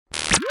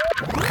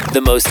The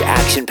most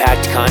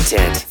action-packed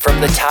content from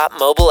the top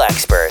mobile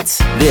experts.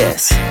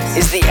 This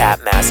is the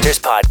App Masters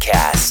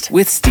Podcast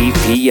with Steve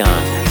P.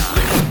 Young.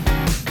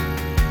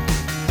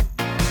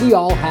 We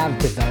all have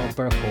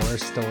developer horror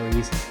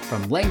stories,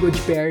 from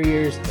language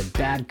barriers to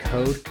bad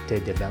code to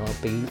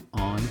developing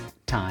on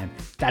time.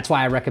 That's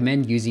why I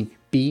recommend using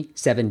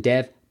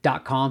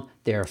b7dev.com.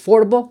 They're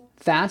affordable,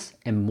 fast,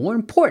 and more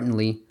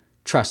importantly,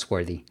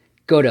 trustworthy.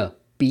 Go to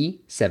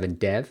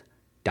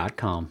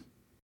b7dev.com.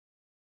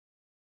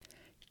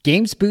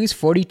 Games Boost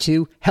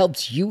 42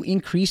 helps you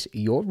increase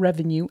your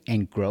revenue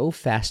and grow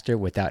faster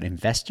without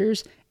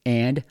investors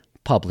and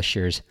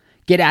publishers.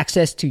 Get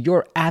access to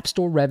your App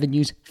Store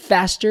revenues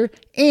faster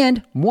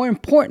and, more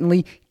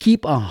importantly,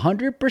 keep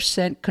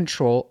 100%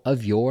 control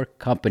of your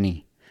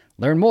company.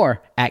 Learn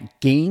more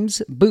at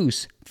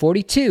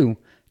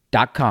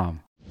gamesboost42.com.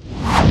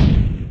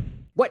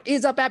 What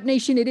is up, App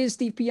Nation? It is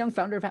Steve P. Young,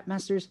 founder of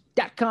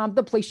AppMasters.com,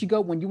 the place you go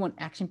when you want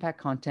action-packed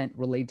content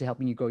related to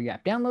helping you grow your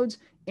app downloads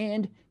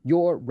and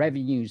your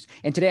revenues.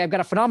 And today I've got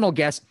a phenomenal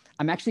guest.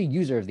 I'm actually a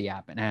user of the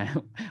app, and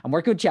I'm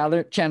working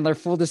with Chandler,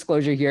 full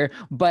disclosure here.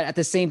 But at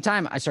the same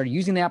time, I started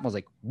using the app. I was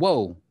like,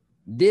 whoa,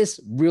 this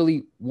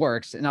really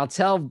works. And I'll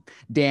tell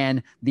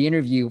Dan the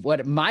interview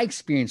what my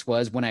experience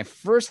was when I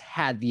first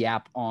had the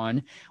app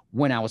on,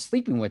 when I was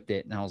sleeping with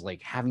it. And I was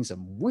like having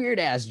some weird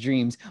ass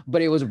dreams,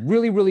 but it was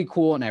really, really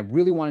cool. And I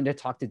really wanted to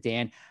talk to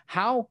Dan,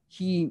 how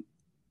he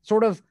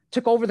sort of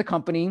took over the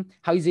company,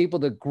 how he's able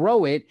to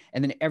grow it,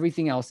 and then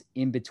everything else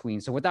in between.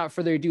 So without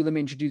further ado, let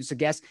me introduce a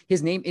guest.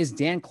 His name is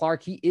Dan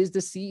Clark. He is the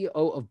CEO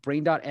of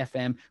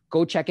Brain.fm.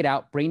 Go check it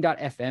out,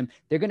 Brain.fm.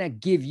 They're going to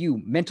give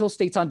you mental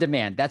states on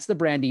demand. That's the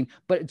branding,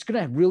 but it's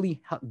going to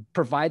really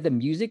provide the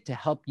music to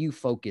help you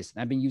focus.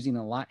 And I've been using it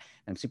a lot,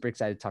 and I'm super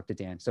excited to talk to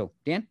Dan. So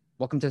Dan,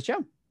 welcome to the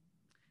show.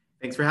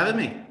 Thanks for having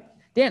me.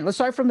 Dan, let's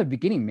start from the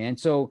beginning, man.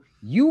 So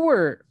you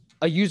were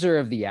a user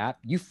of the app.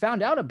 You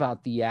found out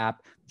about the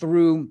app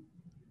through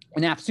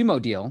an AppSumo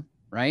deal,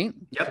 right?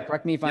 Yep. So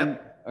correct me if I'm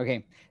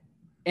okay.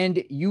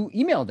 And you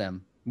emailed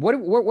them.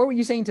 What were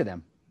you saying to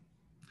them?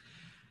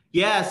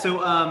 Yeah.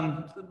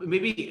 So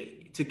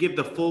maybe to give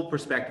the full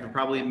perspective, it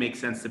probably makes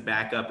sense to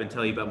back up and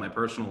tell you about my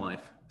personal life.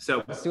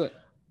 So let's do it.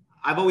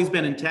 I've always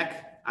been in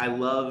tech. I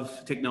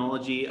love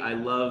technology. I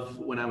love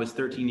when I was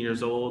 13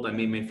 years old, I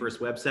made my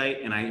first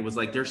website and I was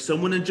like, there's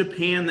someone in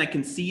Japan that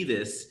can see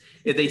this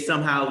if they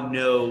somehow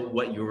know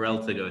what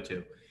URL to go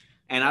to.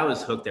 And I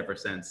was hooked ever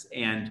since.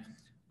 And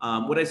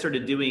what I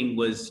started doing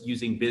was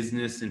using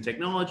business and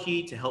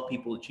technology to help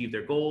people achieve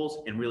their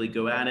goals and really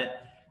go at it.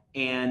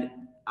 And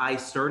I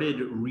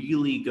started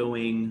really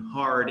going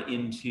hard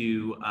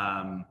into,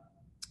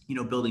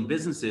 building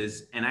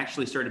businesses, and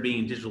actually started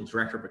being a digital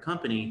director of a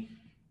company.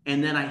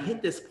 And then I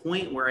hit this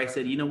point where I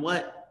said, you know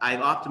what?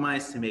 I've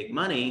optimized to make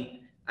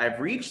money. I've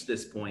reached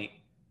this point,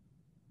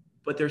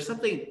 but there's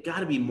something got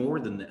to be more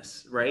than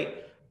this,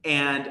 right?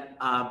 And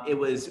it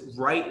was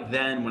right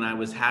then when I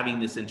was having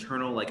this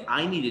internal, like,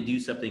 I need to do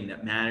something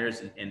that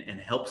matters and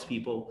helps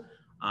people,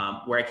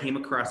 where I came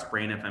across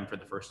Brain FM for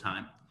the first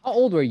time. How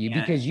old were you?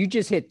 Because you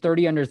just hit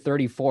 30 under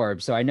 30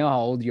 Forbes. So I know how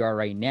old you are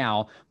right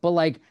now, but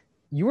like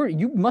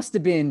you must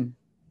have been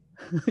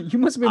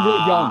really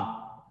young.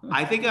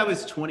 I think I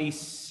was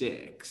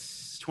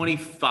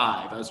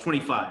 25. I was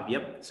 25.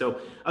 Yep.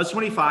 So I was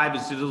 25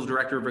 as digital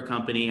director of a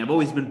company. I've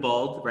always been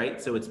bald, right?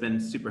 So it's been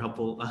super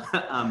helpful.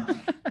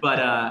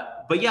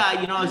 But yeah,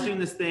 I was doing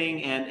this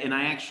thing and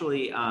I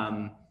actually,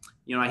 I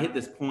hit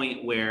this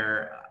point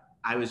where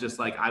I was just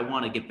like, I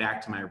want to get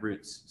back to my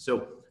roots.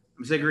 So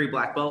I'm a second degree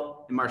black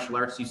belt in martial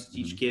arts, used to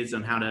teach kids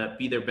on how to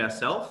be their best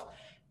self.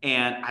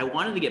 And I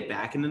wanted to get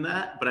back into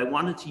that, but I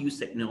wanted to use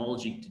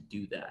technology to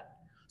do that.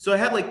 So I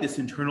had like this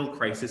internal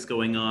crisis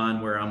going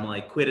on where I'm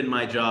like quitting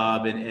my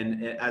job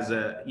and as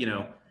a,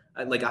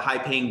 like a high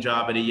paying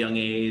job at a young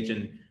age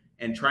and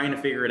trying to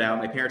figure it out.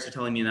 My parents are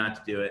telling me not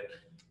to do it.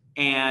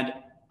 And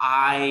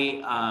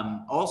I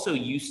also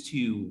used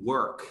to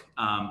work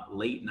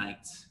late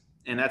nights,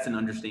 and that's an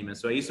understatement.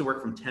 So I used to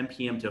work from 10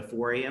 p.m. to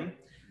 4 a.m.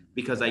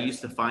 because I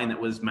used to find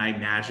that was my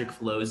magic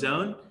flow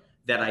zone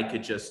that I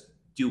could just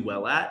do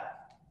well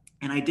at.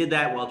 And I did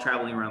that while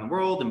traveling around the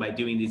world and by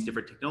doing these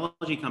different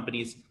technology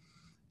companies.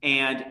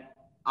 And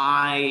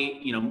I,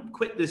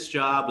 quit this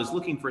job, was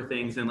looking for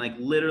things. And like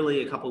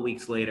literally a couple of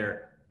weeks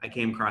later, I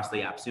came across the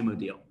AppSumo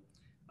deal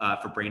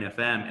for Brain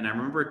FM. And I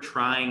remember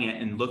trying it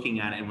and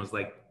looking at it and was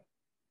like,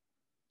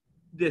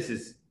 this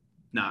is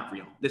not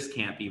real. This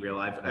can't be real.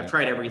 I've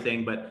tried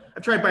everything, but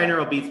I've tried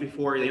binaural beats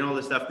before, all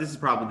this stuff. This is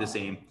probably the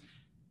same.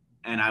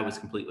 And I was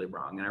completely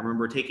wrong. And I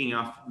remember taking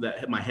off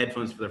my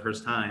headphones for the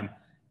first time,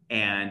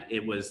 and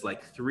it was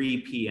like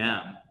 3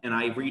 p.m. and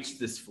I reached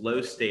this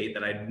flow state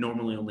that I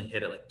normally only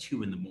hit at like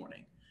 2 a.m.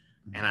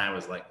 And I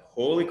was like,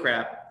 holy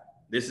crap,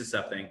 this is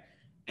something.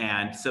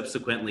 And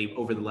subsequently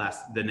over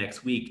the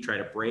next week, try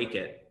to break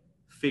it,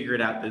 figured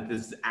out that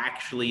this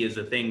actually is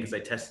a thing because I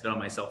tested it on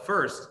myself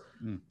first.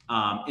 And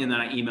then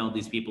I emailed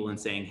these people and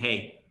saying,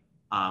 hey,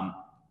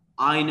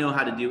 I know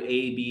how to do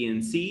A, B,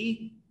 and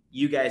C.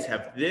 You guys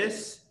have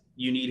this.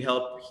 you need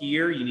help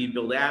here, you need to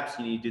build apps,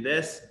 you need to do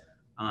this.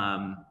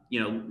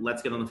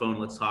 Let's get on the phone,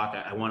 let's talk.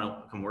 I want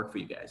to come work for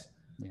you guys.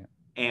 Yeah.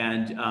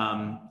 And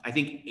I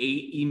think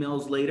 8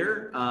 emails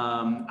later,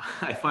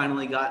 I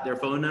finally got their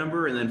phone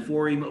number, and then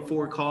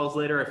 4 calls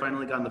later, I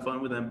finally got on the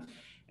phone with them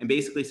and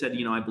basically said,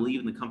 I believe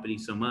in the company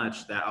so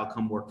much that I'll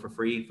come work for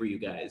free for you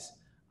guys.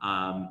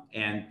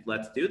 And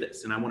let's do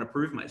this. And I want to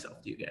prove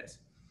myself to you guys.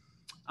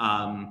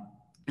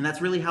 And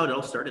that's really how it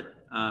all started.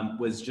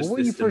 Was just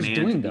this demand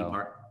to be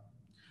part.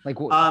 Like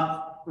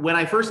what? When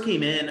I first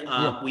came in,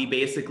 we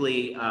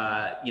basically,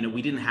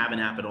 we didn't have an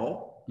app at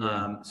all.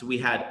 Yeah. So we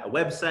had a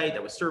website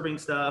that was serving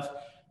stuff,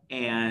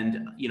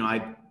 and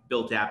I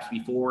built apps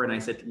before, and I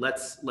said,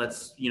 let's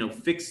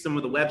fix some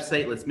of the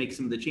website, let's make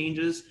some of the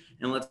changes,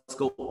 and let's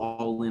go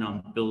all in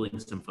on building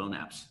some phone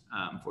apps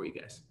for you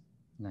guys.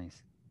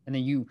 Nice. And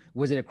then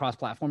was it a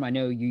cross-platform? I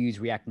know you use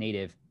React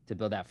Native to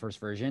build that first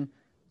version.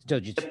 So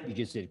you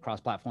just did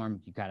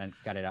cross-platform. You kind of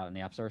got it out in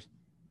the app stores.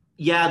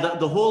 Yeah,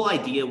 the whole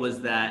idea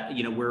was that,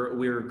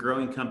 we're a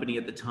growing company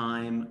at the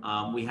time.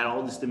 We had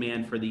all this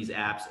demand for these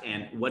apps,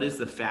 and what is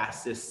the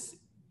fastest,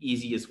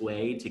 easiest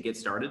way to get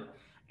started?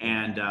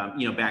 And,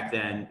 back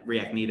then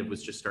React Native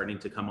was just starting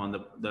to come on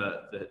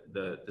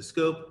the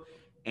scope,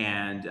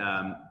 and,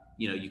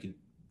 you could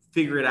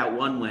figure it out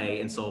one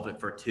way and solve it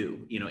for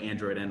 2,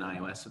 Android and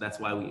iOS. So that's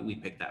why we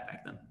picked that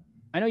back then.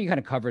 I know you kind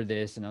of covered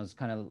this, and I was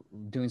kind of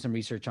doing some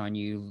research on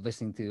you,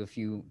 listening to a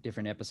few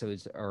different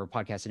episodes or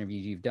podcast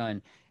interviews you've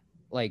done.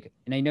 And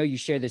I know you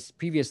shared this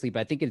previously,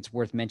 but I think it's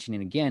worth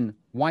mentioning again.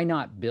 Why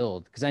not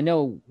build? Because I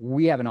know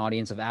we have an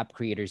audience of app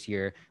creators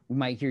here. We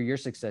might hear your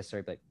success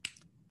story, but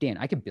Dan,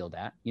 I can build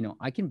that.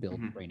 I can build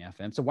Brain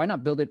FM. So why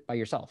not build it by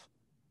yourself?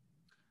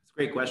 It's a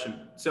great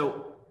question.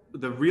 So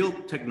the real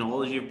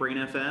technology of Brain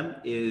FM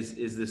is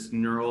this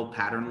neural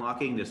pattern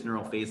locking, this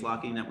neural phase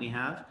locking that we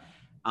have.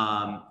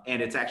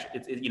 And it's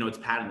actually, it's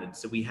patented.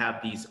 So we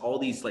have all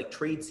these like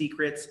trade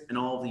secrets and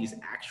all of these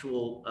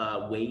actual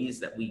ways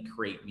that we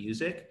create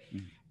music.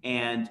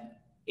 And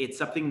it's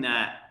something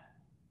that,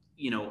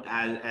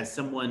 as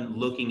someone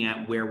looking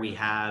at where we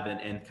have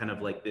and kind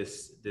of like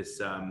this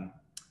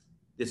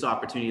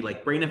opportunity,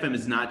 like Brain FM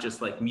is not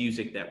just like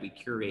music that we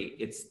curate.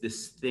 It's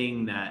this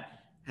thing that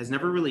has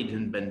never really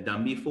been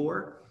done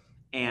before.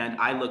 And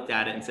I looked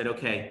at it and said,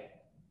 okay,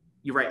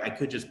 you're right. I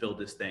could just build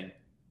this thing,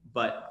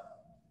 but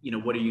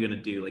what are you going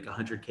to do? Like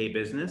 100K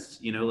business,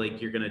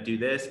 like you're going to do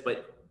this,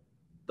 but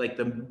like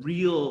the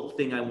real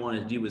thing I want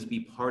to do is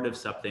be part of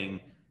something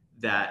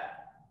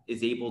that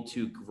is able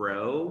to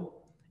grow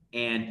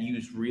and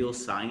use real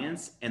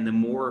science. And the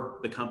more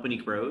the company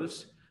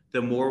grows,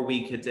 the more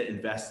we get to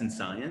invest in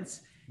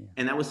science. Yeah.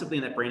 And that was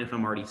something that Brain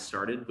FM already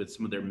started with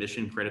some of their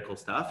mission critical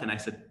stuff. And I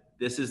said,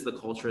 this is the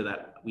culture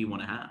that we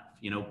want to have.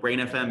 Brain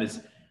FM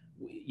is,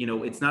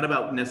 it's not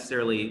about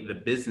necessarily the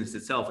business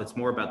itself. It's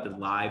more about the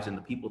lives and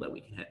the people that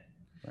we can hit.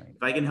 Right.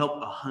 If I can help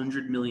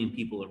 100 million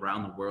people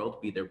around the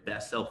world be their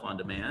best self on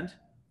demand,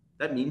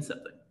 that means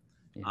something.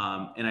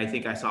 Yeah. And I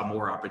think I saw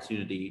more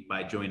opportunity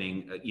by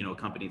joining, a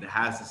company that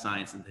has the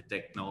science and the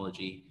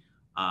technology,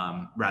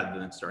 rather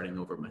than starting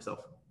over myself.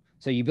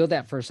 So you build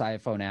that first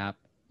iPhone app,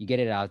 you get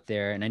it out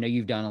there, and I know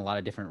you've done a lot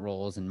of different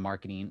roles in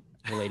marketing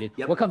related.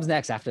 Yep. What comes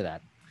next after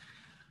that?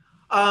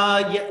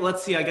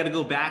 Let's see. I got to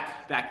go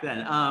back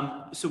then.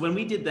 So when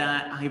we did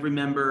that, I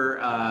remember,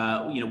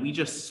 we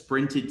just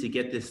sprinted to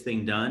get this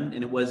thing done.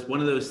 And it was one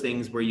of those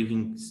things where you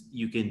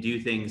can do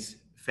things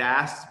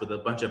fast with a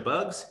bunch of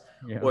bugs,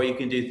 or you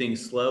can do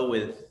things slow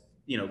with,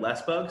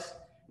 less bugs.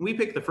 And we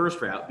picked the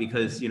first route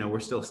because, we're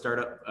still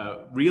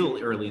real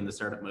early in the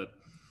startup mode.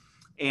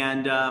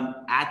 And,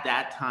 at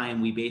that time,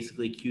 we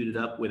basically queued it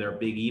up with our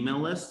big email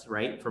list,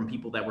 right? From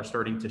people that were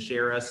starting to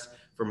share us,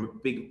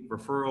 from big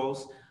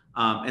referrals.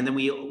 And then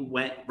we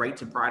went right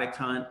to Product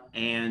Hunt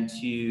and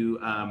to,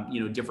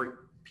 different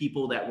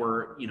people that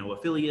were,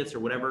 affiliates or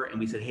whatever. And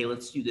we said, hey,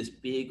 let's do this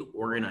big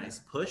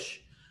organized push.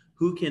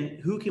 Who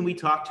can we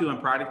talk to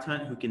on Product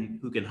Hunt? Who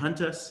can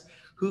hunt us?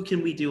 Who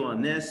can we do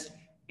on this?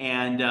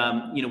 And,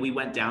 we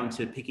went down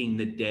to picking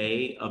the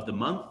day of the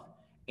month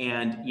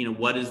and,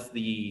 what is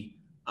the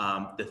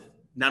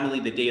not only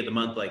the day of the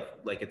month,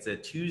 like it's a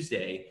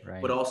Tuesday,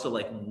 right, but also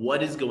like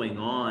what is going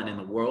on in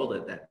the world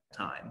at that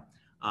time.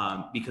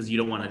 Because you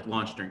don't want to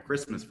launch during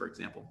Christmas, for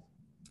example.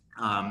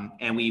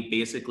 And we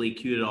basically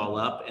queued it all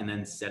up and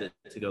then set it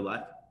to go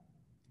live.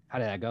 How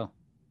did that go?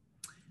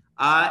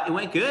 It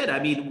went good. I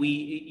mean,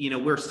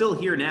 we're still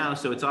here now,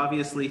 so it's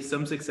obviously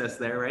some success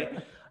there,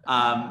 right?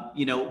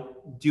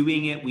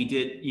 Doing it, we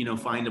did,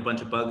 find a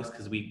bunch of bugs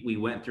because we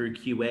went through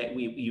QA.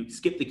 We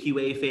skipped the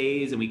QA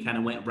phase and we kind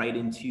of went right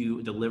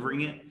into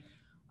delivering it.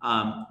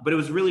 But it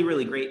was really,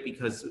 really great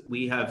because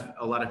we have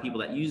a lot of people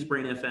that use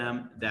Brain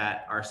FM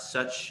that are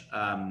such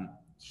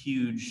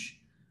huge,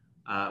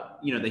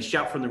 they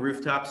shout from the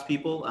rooftops,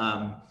 people,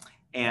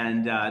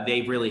 and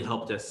they've really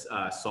helped us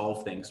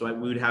solve things. So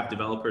we would have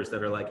developers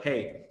that are like,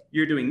 hey,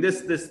 you're doing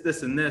this,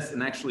 and this,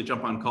 and actually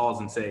jump on calls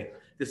and say,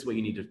 this is what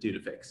you need to do to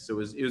fix. So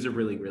it was a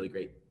really, really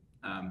great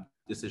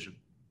decision.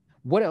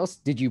 What else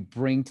did you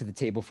bring to the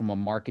table from a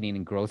marketing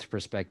and growth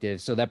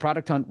perspective? So that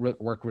product hunt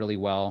worked really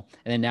well.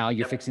 And then now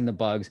you're fixing the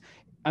bugs.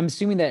 I'm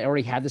assuming that it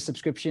already had the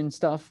subscription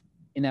stuff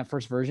in that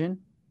first version.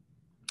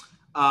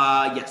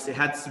 Yes, it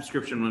had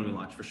subscription when we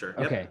launched for sure.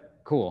 Okay,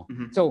 cool.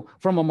 So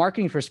from a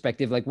marketing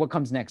perspective, like what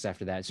comes next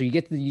after that? So you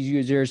get to the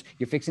users,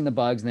 you're fixing the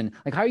bugs, and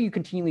then like, how are you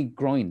continually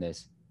growing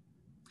this?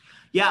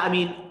 Yeah, I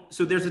mean,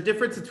 so there's a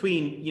difference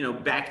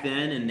between, back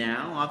then and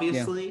now,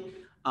 obviously.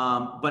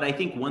 Yeah. But I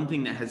think one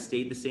thing that has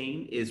stayed the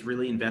same is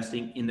really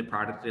investing in the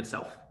product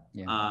itself.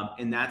 Yeah.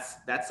 And that's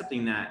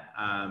something that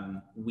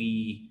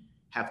we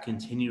have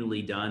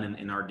continually done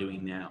and are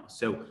doing now.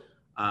 So,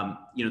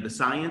 the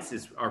science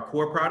is our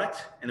core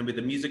product, and then with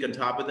the music on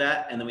top of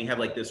that, and then we have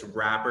like this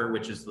wrapper,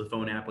 which is the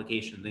phone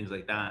application, things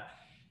like that.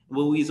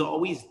 What we've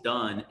always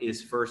done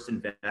is first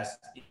invest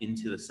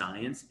into the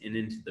science and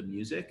into the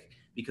music,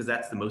 because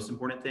that's the most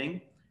important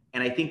thing.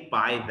 And I think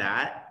by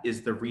that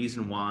is the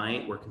reason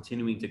why we're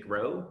continuing to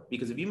grow,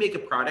 because if you make a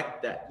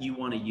product that you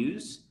want to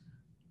use,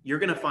 you're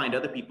going to find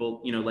other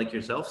people, like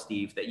yourself,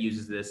 Steve, that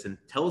uses this and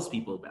tells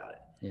people about it.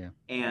 Yeah.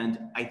 And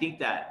I think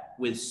that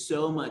with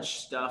so much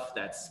stuff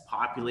that's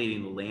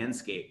populating the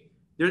landscape,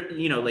 there,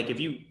 like if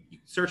you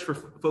search for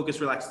focus,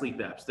 relax, sleep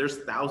apps, there's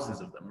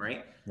thousands of them,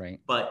 right? Right.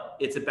 But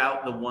it's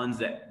about the ones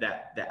that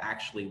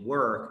actually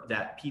work,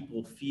 that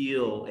people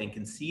feel and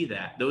can see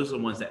that. Those are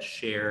the ones that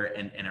share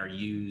and are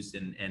used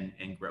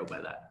and grow by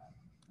that.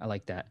 I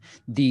like that.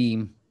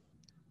 The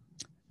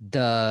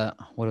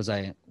what was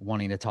I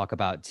wanting to talk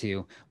about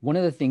too? One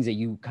of the things that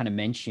you kind of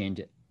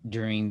mentioned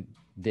during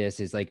this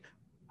is like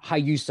how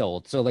you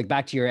sold. So like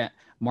back to your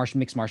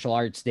mixed martial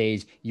arts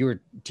days, you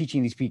were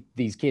teaching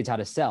these kids how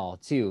to sell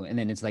too. And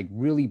then it's like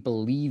really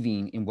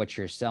believing in what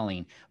you're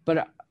selling.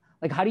 But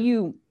like, how do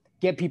you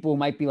get people who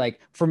might be like,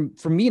 for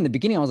me in the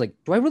beginning, I was like,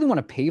 do I really want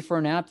to pay for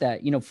an app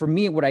that, for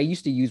me, what I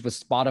used to use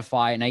was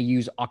Spotify, and I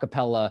use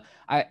acapella.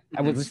 I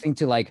was listening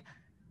to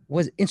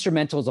was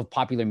instrumentals of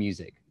popular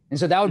music. And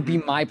so that would be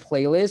my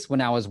playlist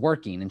when I was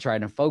working and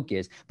trying to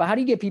focus. But how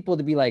do you get people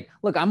to be like,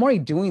 look, I'm already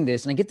doing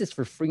this and I get this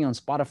for free on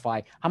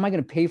Spotify. How am I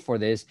going to pay for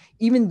this?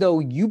 Even though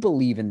you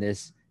believe in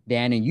this,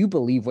 Dan, and you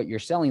believe what you're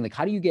selling, like,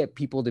 how do you get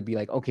people to be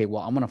like, okay,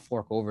 well, I'm going to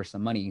fork over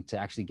some money to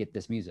actually get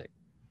this music?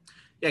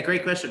 Yeah,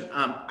 great question.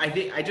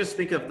 I just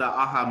think of the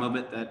aha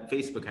moment that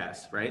Facebook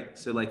has, right?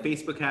 So like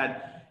Facebook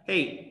had,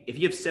 hey, if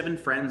you have 7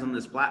 friends on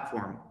this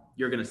platform,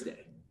 you're going to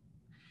stay.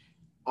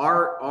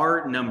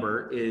 Our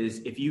number is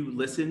if you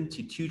listen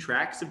to 2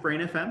 tracks of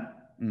Brain FM,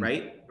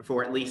 right,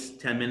 for at least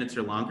 10 minutes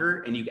or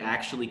longer, and you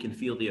actually can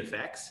feel the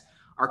effects,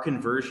 our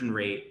conversion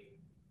rate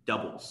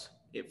doubles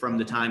from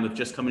the time of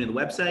just coming to the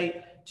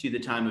website to the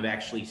time of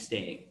actually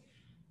staying.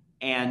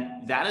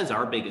 And that is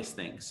our biggest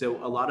thing.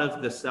 So a lot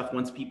of the stuff,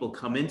 once people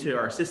come into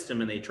our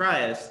system and they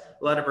try us,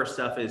 a lot of our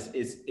stuff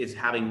is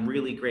having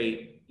really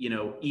great,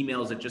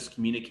 emails that just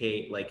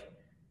communicate like,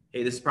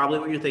 hey, this is probably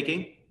what you're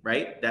thinking,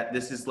 right? That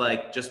this is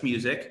like just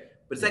music,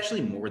 but it's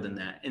actually more than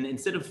that. And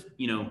instead of,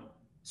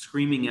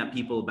 screaming at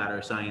people about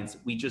our science,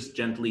 we just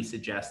gently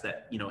suggest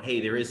that, hey,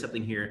 there is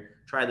something here.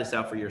 Try this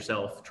out for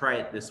yourself. Try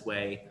it this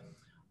way.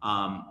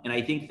 And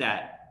I think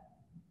that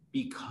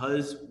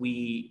because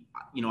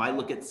I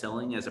look at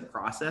selling as a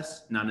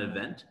process, not an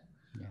event.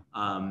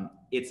 Yeah.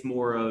 It's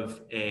more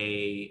of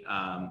a,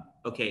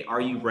 okay,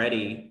 are you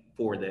ready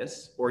for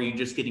this? Or are you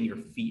just getting your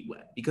feet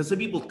wet? Because some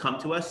people come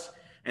to us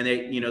and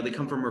they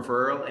come from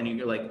referral, and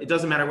you're like, it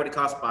doesn't matter what it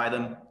costs, buy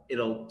them.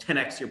 It'll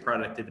 10x your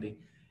productivity.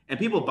 And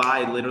people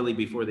buy literally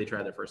before they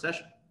try their first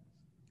session.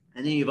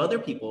 And then you have other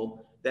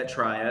people that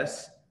try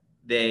us.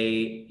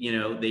 They've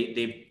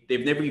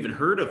never even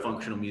heard of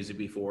functional music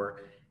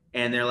before.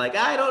 And they're like,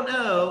 I don't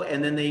know.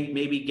 And then they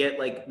maybe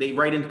they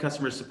write into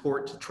customer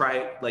support to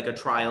try like a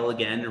trial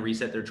again and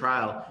reset their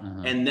trial.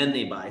 And then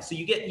they buy. So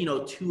you get,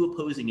 2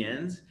 opposing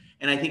ends.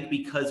 And I think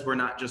because we're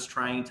not just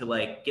trying to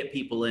like get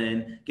people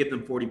in, give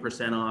them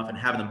 40% off and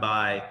have them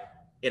buy,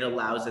 it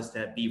allows us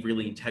to be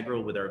really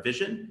integral with our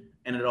vision.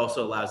 And it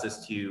also allows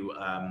us to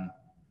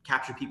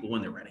capture people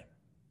when they're ready,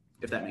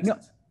 if that makes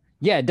sense.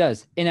 Yeah, it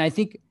does. And I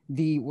think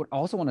what I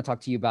also want to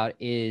talk to you about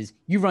is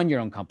you run your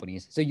own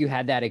companies. So you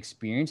had that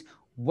experience.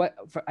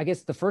 I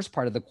guess the first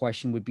part of the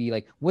question would be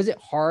like, was it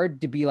hard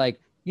to be like,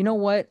 you know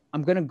what,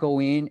 I'm going to go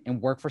in and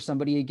work for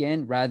somebody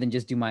again rather than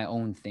just do my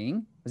own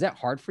thing? Was that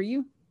hard for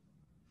you?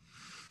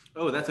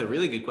 Oh, that's a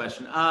really good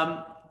question.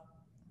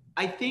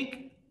 I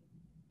think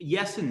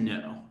yes and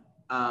no.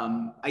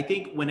 I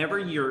think whenever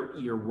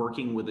you're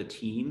working with a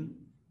team,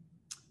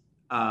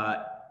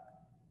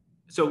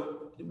 so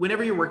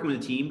whenever you're working with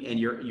a team and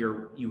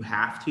you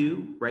have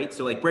to, right?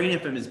 So like Brain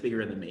FM is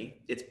bigger than me.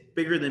 It's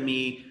bigger than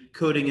me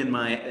coding in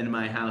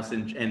my house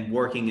and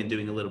working and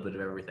doing a little bit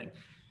of everything.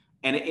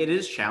 And it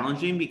is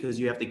challenging because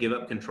you have to give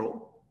up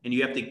control and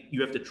you have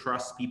to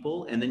trust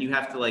people, and then you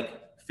have to like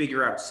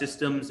figure out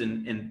systems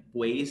and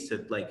ways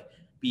to like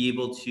be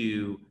able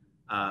to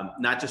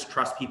not just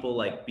trust people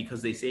like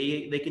because they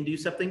say they can do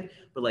something,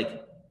 but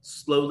like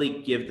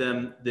slowly give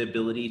them the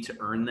ability to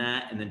earn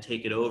that and then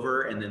take it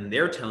over, and then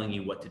they're telling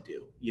you what to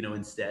do,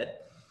 instead.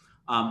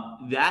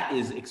 That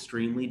is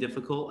extremely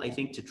difficult, I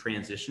think, to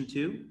transition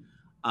to.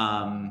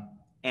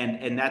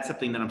 And that's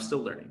something that I'm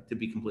still learning, to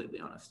be completely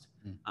honest.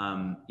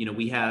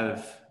 We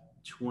have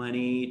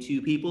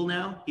 22 people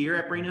now here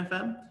at Brain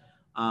FM.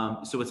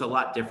 So it's a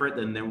lot different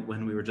than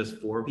when we were just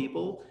 4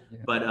 people,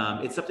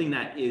 but it's something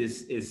that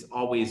is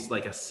always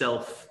like a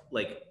self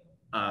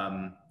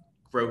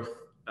growth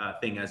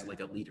thing as like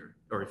a leader,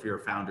 or if you're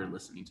a founder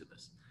listening to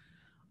this.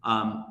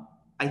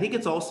 I think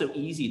it's also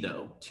easy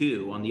though,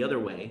 too, on the other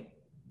way,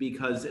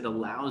 because it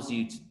allows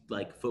you to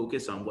like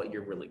focus on what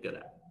you're really good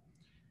at.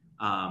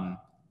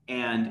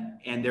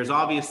 And there's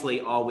obviously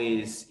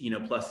always,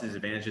 pluses and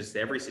advantages to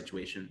every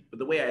situation. But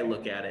the way I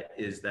look at it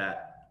is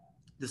that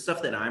the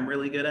stuff that I'm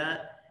really good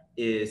at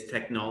is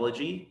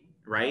technology,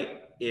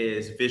 right?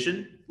 Is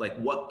vision. Like,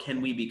 what can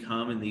we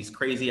become? And these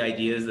crazy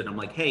ideas that I'm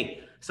like,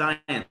 hey,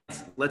 science,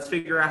 let's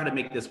figure out how to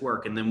make this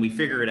work. And then we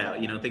figure it out,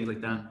 things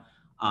like that.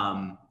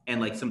 And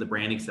like some of the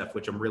branding stuff,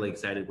 which I'm really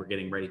excited. We're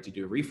getting ready to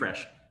do a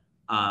refresh.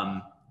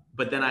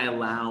 But then I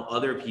allow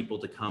other people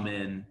to come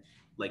in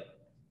like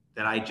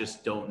that I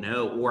just don't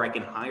know, or I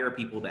can hire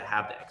people that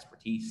have the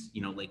expertise,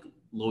 like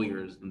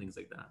lawyers and things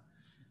like that.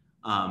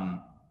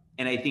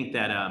 And I think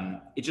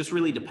that it just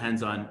really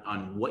depends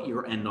on what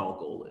your end all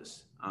goal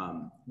is.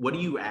 What are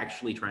you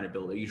actually trying to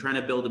build? Are you trying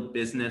to build a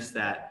business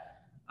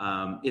that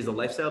is a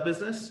lifestyle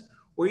business,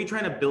 or are you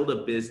trying to build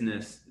a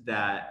business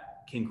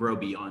that can grow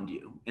beyond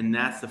you? And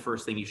that's the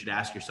first thing you should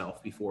ask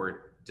yourself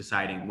before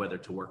deciding whether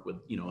to work with,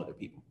 other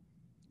people.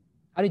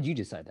 How did you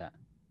decide that?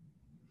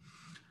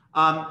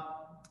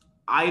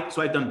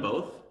 So I've done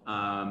both.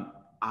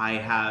 I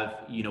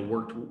have,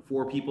 worked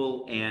for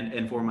people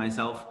and for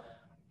myself.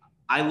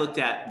 I looked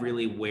at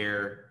really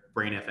where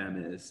Brain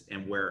FM is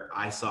and where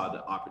I saw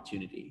the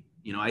opportunity.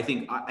 I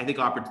think the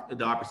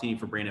opportunity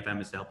for Brain FM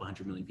is to help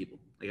 100 million people,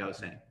 like I was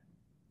saying.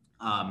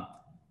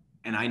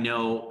 And I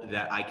know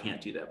that I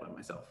can't do that by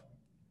myself.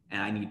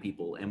 And I need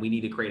people, and we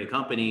need to create a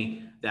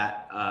company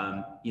that,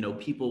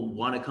 people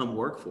want to come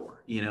work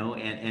for,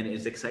 and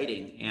is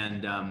exciting.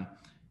 And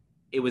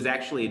it was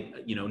actually,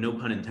 no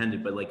pun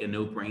intended, but like a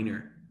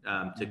no-brainer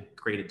to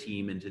create a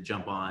team and to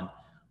jump on,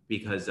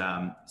 because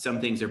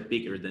some things are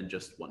bigger than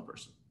just one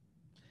person.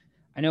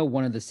 I know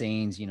one of the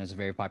sayings, is a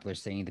very popular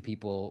saying, the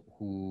people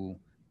who,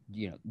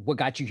 what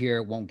got you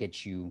here won't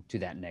get you to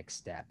that next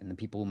step. And the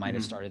people who might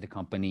have started the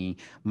company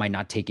might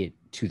not take it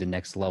to the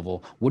next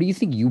level. What do you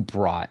think you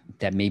brought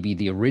that maybe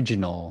the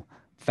original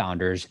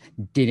founders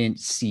didn't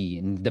see?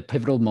 In the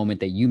pivotal moment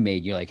that you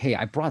made, you're like, hey,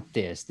 I brought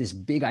this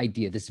big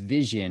idea, this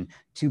vision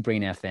to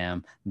Brain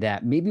FM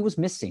that maybe was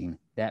missing,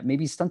 that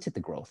maybe stunted the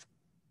growth.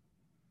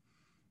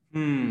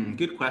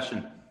 Good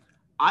question.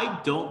 I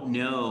don't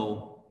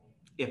know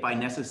if I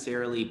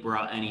necessarily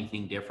brought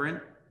anything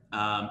different,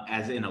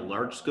 as in a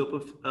large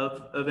scope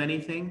of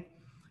anything.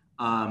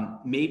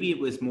 Maybe it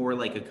was more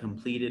like a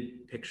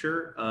completed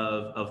picture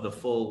of the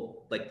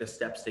full, like the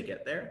steps to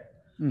get there.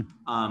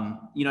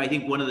 I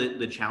think one of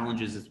the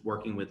challenges is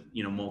working with,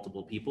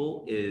 multiple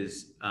people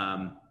is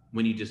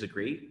when you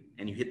disagree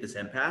and you hit this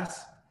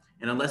impasse,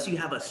 and unless you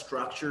have a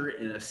structure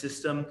and a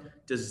system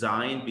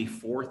designed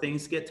before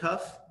things get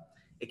tough,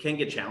 it can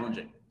get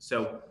challenging.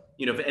 So,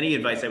 if any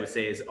advice I would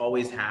say is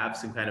always have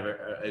some kind of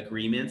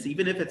agreements,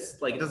 even if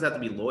it's like, it doesn't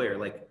have to be lawyer,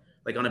 like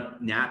on a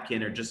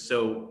napkin, or just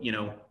so,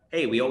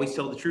 hey, we always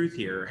tell the truth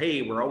here. Or,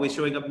 hey, we're always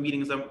showing up in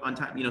meetings on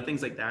time,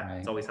 things like that. Right.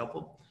 It's always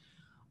helpful.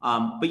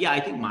 But yeah, I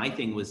think my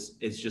thing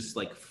is just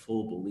like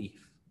full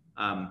belief.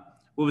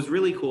 What was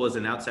really cool as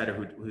an outsider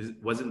who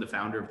wasn't the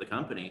founder of the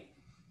company,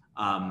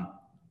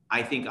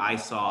 I think I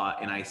saw,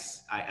 and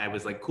I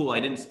was like, cool, I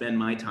didn't spend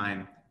my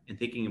time in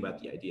thinking about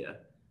the idea.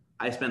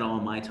 I spent all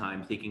my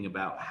time thinking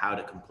about how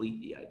to complete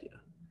the idea.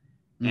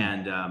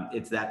 And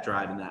it's that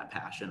drive and that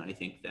passion, I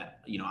think, that,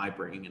 I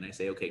bring, and I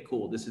say, okay,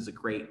 cool, this is a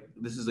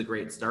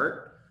great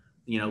start.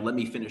 Let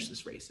me finish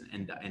this race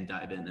and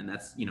dive in. And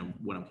that's,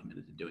 what I'm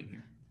committed to doing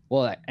here.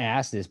 Well, I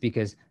asked this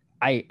because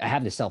I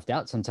have this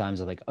self-doubt sometimes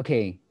of like,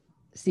 okay,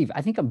 Steve,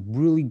 I think I'm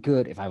really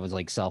good. If I was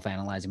like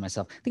self-analyzing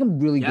myself, I think I'm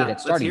really good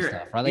at starting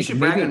stuff, right? Like, you should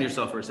brag on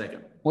yourself for a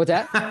second. What's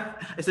that?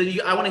 I said,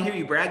 I want to hear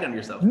you brag on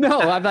yourself. No,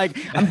 I'm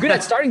good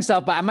at starting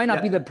stuff, but I might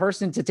not be the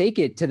person to take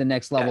it to the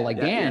next level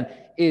Dan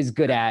is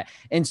good at.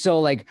 And so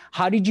like,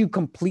 how did you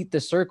complete the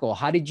circle?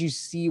 How did you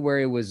see where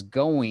it was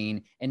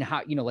going? And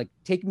how,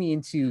 take me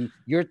into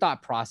your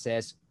thought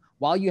process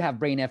while you have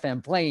Brain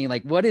FM playing.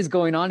 Like, what is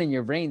going on in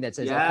your brain that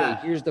says, okay,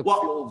 here's the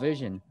full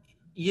vision?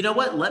 You know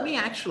what?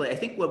 I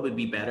think what would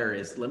be better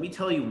is, let me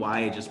tell you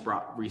why I just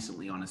brought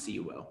recently on a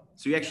CUO.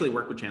 So we actually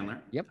work with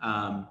Chandler. Yep.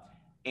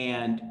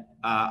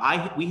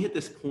 We hit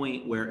this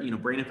point where,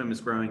 Brain FM is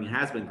growing and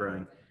has been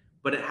growing,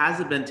 but it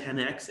hasn't been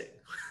 10xing,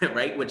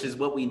 right? Which is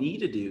what we need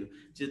to do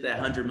to hit that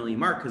 100 million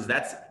mark. Cause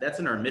that's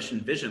in our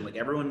mission vision. Like,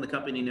 everyone in the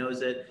company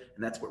knows it,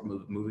 and that's what we're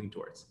moving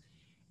towards.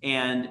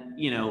 And,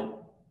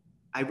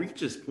 I reached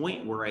this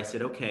point where I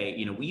said,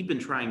 okay, we've been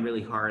trying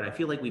really hard. I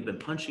feel like we've been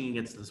punching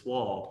against this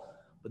wall,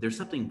 but there's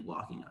something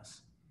blocking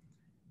us.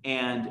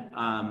 And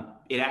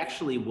it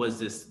actually was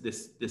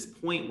this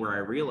point where I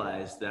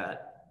realized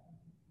that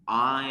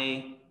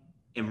I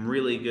am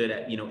really good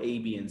at, A,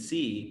 B, and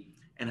C,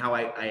 and how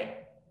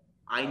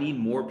I need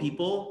more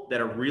people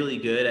that are really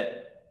good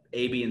at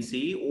A, B, and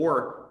C,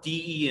 or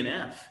D, E, and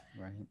F.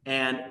 Right.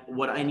 And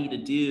what I need to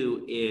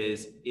do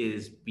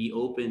is be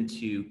open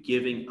to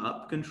giving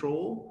up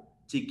control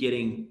to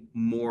getting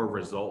more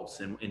results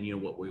and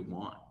what we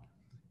want.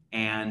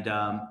 And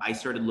I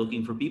started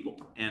looking for people,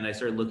 and I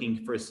started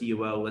looking for a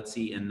COO. Let's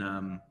see, in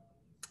I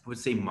would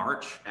say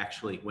March,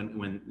 actually,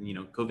 when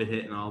COVID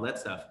hit and all that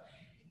stuff.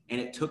 And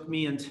it took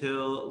me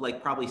until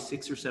like probably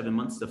 6 or 7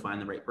 months to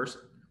find the right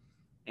person.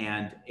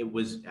 And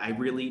I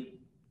really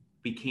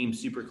became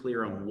super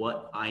clear on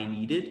what I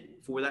needed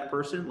for that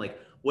person. Like,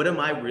 what am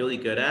I really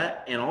good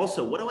at? And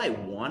also, what do I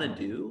want to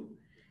do?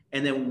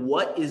 And then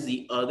what is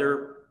the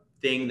other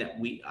thing that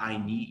I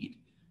need?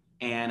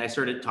 And I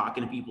started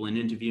talking to people and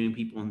interviewing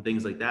people and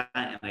things like that.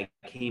 And I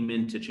came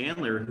into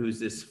Chandler, who's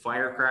this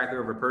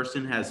firecracker of a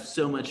person, has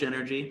so much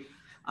energy.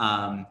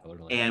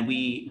 Totally. And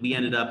we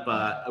ended up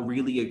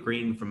really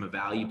agreeing from a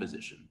value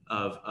position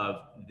of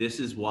this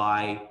is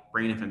why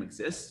Brain FM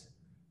exists.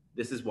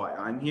 This is why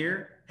I'm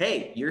here.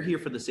 Hey, you're here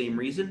for the same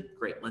reason.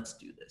 Great, let's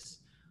do this.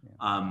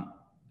 Yeah.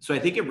 So I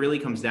think it really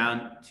comes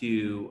down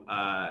to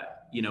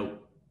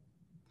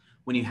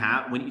when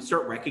you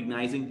start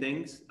recognizing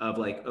things of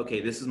like,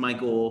 okay, this is my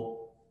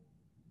goal.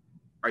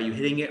 Are you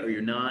hitting it or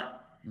you're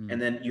not?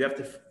 And then you have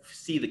to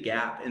see the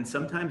gap. And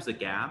sometimes the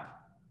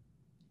gap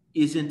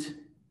isn't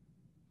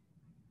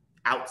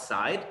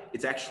outside,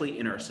 it's actually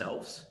in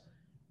ourselves.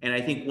 And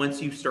I think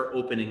once you start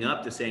opening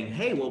up to saying,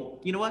 hey,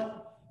 well, you know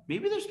what?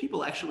 Maybe there's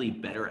people actually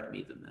better at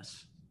me than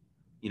this.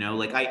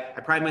 Like I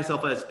pride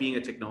myself as being a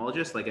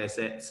technologist, like I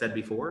said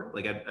before.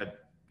 Like I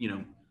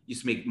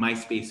used to make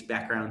MySpace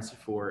backgrounds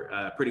for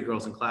pretty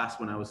girls in class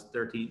when I was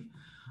 13.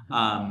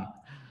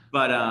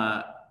 But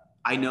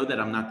I know that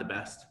I'm not the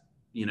best,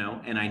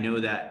 and I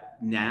know that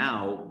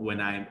now when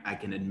I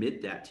can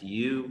admit that to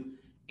you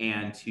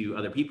and to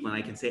other people, and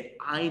I can say,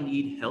 I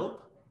need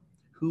help.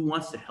 Who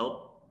wants to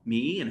help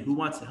me and who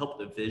wants to help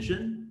the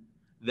vision?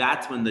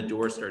 That's when the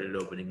doors started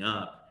opening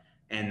up.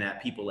 And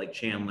that people like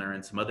Chandler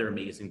and some other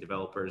amazing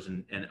developers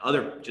and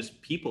other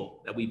just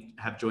people that we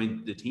have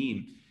joined the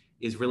team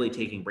is really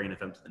taking Brain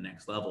FM to the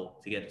next level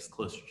to get us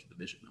closer to the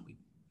vision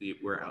that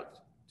we're out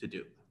to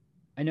do.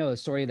 I know a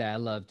story that I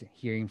loved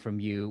hearing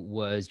from you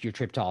was your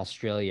trip to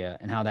Australia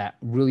and how that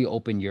really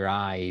opened your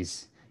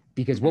eyes,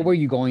 because what were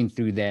you going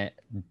through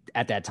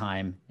at that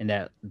time and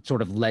that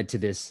sort of led to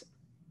this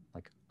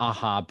like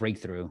aha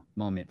breakthrough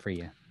moment for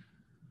you?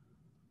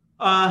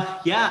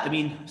 Yeah, I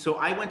mean, so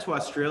I went to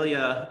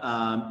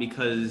Australia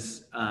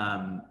because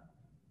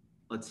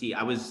let's see,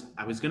 I was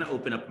going to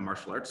open up a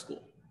martial arts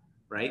school,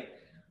 right?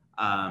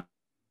 And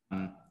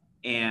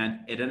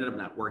it ended up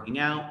not working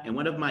out. And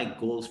one of my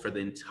goals for the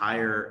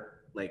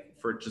entire, like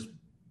for just,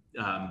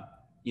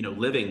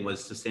 living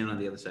was to stand on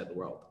the other side of the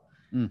world.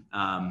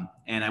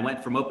 And I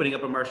went from opening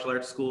up a martial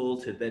arts school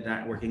to then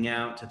not working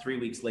out to 3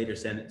 weeks later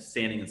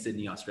standing in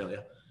Sydney,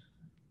 Australia.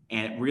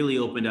 And it really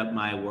opened up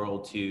my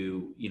world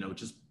to,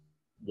 just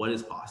what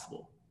is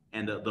possible.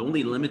 And the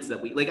only limits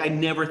that I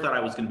never thought I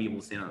was going to be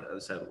able to stand on the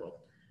other side of the world.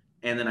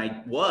 And then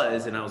I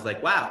was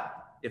like, wow,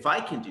 if I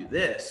can do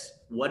this,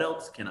 what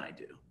else can I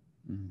do?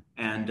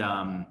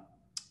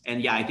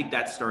 And yeah, I think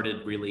that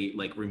started really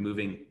like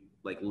removing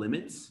like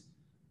limits,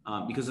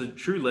 because the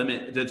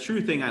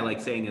true thing I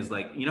like saying is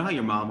like, how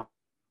your mom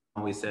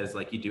always says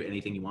like you do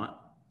anything you want.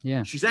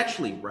 Yeah. She's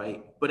actually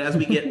right. But as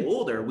we get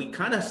older, we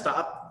kind of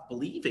stop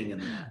believing in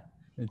that.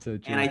 It's so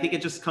true. And I think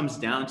it just comes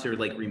down to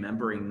like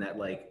remembering that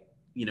like,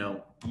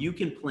 you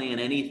can plan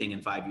anything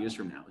in 5 years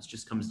from now. It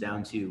just comes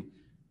down to,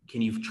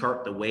 can you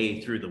chart the way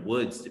through the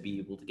woods to be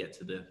able to get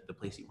to the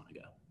place you want to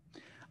go?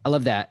 I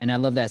love that. And I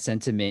love that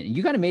sentiment.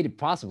 You kind of made it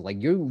possible.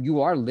 Like you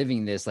are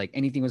living this, like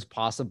anything was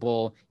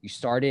possible. You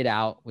started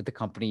out with the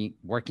company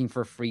working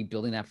for free,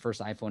 building that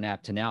first iPhone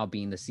app, to now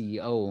being the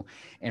CEO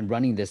and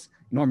running this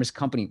enormous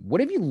company.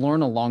 What have you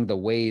learned along the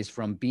ways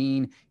from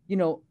being,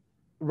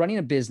 running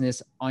a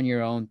business on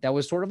your own that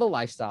was sort of a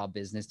lifestyle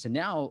business to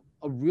now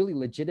a really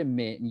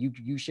legitimate, and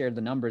you share the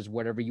numbers,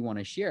 whatever you want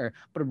to share,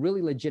 but a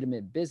really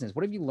legitimate business?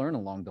 What have you learned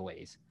along the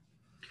ways?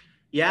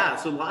 Yeah,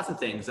 so lots of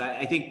things.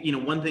 I think,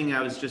 one thing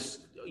I was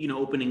just,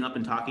 opening up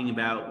and talking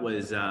about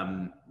was,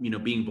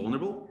 being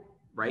vulnerable,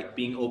 right?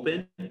 Being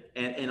open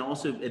and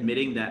also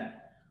admitting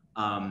that,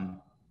 that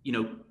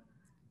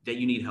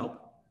you need help.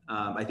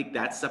 I think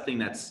that's something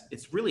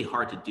it's really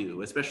hard to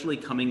do, especially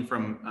coming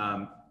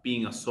from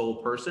being a sole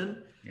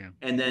person. Yeah.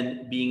 And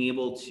then being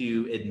able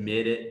to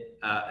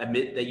admit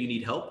that you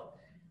need help.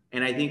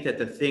 And I think that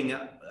the thing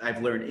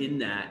I've learned in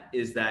that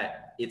is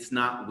that it's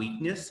not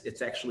weakness.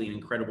 It's actually an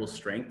incredible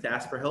strength to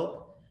ask for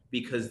help,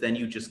 because then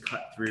you just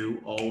cut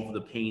through all of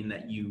the pain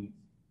that you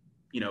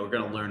are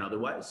going to learn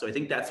otherwise. So I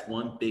think that's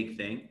one big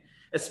thing,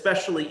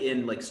 especially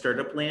in like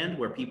startup land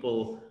where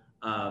people,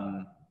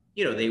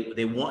 they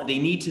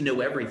need to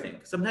know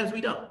everything. Sometimes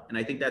we don't. And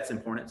I think that's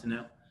important to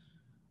know.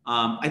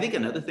 I think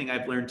another thing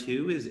I've learned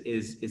too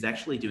is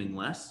actually doing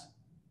less,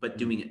 but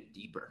doing it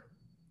deeper.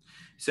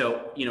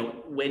 So,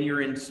 when you're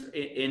in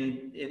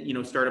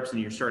startups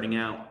and you're starting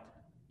out,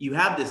 you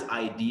have this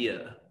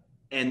idea,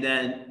 and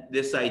then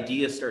this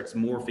idea starts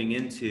morphing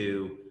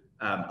into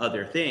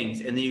other things.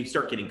 And then you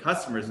start getting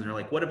customers and they're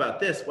like, what about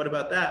this? What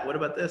about that? What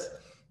about this?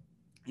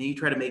 And you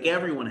try to make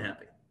everyone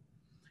happy.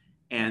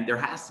 And there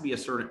has to be a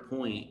certain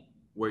point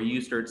where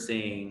you start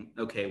saying,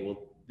 okay,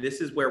 well, this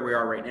is where we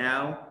are right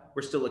now.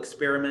 We're still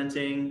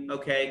experimenting.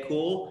 Okay,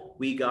 cool.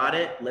 We got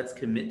it. Let's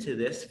commit to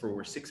this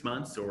for 6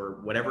 months or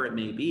whatever it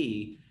may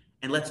be.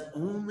 And let's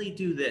only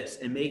do this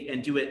and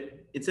do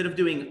it instead of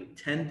doing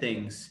 10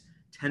 things,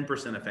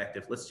 10%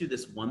 effective. Let's do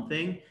this one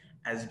thing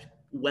as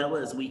well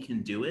as we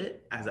can do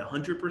it as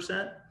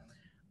 100%.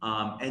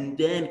 And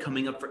then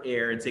coming up for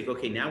air and saying,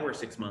 okay, now we're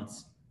 6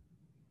 months.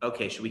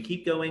 Okay, should we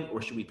keep going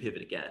or should we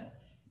pivot again?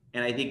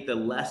 And I think the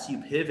less you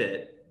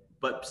pivot,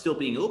 but still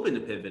being open to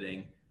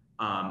pivoting,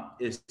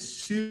 is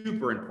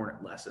super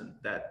important lesson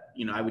that,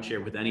 I would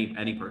share with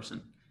any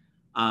person.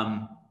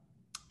 And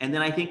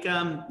then I think,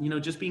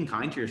 just being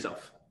kind to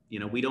yourself.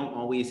 We don't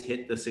always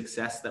hit the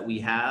success that we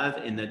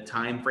have in the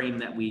time frame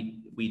that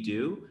we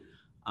do.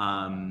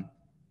 And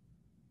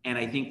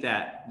I think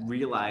that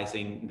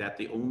realizing that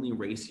the only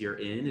race you're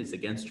in is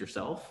against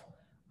yourself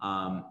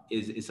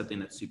is something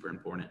that's super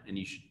important, and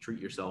you should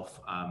treat yourself,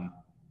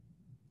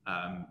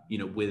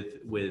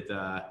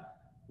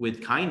 with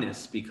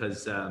kindness,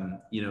 because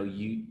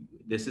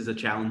this is a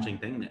challenging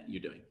thing that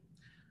you're doing.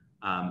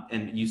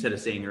 And you said a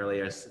saying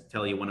earlier. I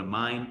tell you one of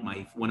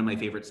my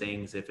favorite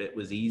sayings: if it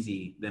was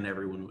easy, then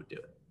everyone would do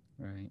it.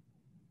 Right.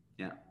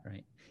 Yeah.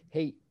 Right.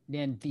 Hey,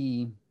 Dan,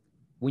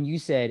 when you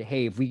said,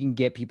 hey, if we can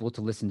get people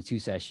to listen to 2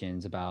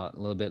 sessions about a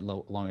little bit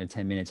longer than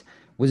 10 minutes,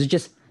 was it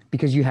just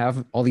because you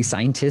have all these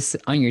scientists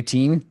on your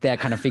team that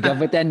kind of figure out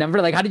what that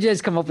number? Like, how did you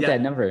guys come up with that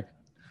number?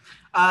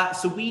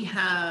 So we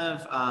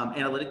have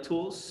analytic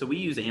tools. So we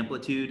use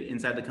Amplitude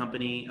inside the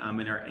company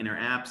in our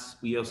apps.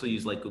 We also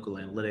use like Google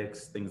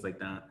Analytics, things like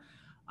that.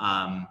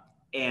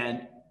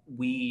 And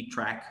we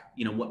track,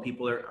 what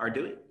people are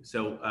doing.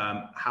 So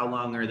how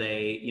long are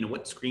they,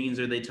 what screens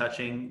are they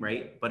touching,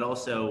 right? But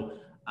also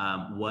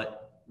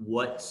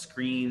what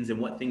screens and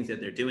what things that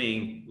they're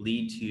doing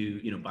lead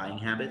to, buying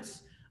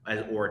habits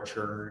or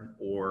churn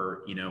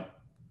or,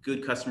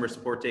 good customer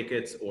support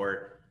tickets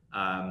or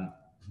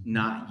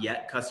not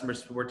yet customer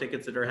support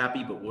tickets that are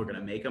happy, but we're going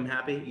to make them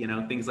happy,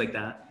 things like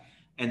that.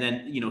 And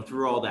then,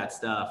 through all that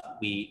stuff,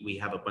 we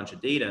have a bunch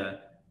of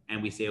data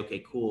and we say,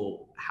 okay,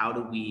 cool. How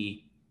do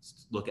we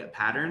look at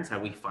patterns? How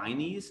do we find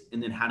these?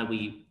 And then how do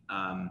we,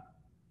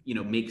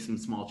 make some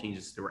small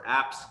changes to our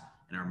apps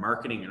and our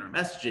marketing and our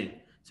messaging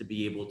to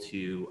be able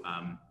to,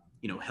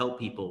 help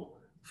people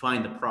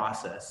find the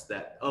process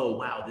that, oh,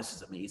 wow, this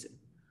is amazing.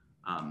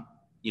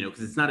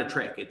 Because it's not a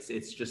trick.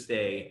 It's just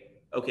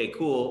okay,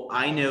 cool.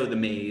 I know the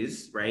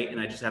maze, right?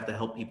 And I just have to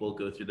help people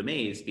go through the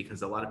maze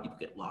because a lot of people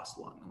get lost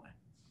along the way.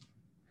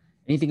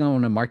 Anything on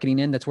the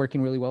marketing end that's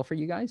working really well for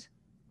you guys?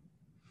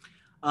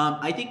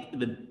 I think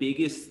the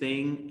biggest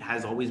thing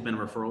has always been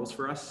referrals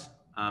for us.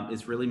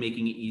 Is really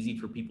making it easy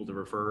for people to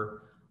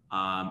refer.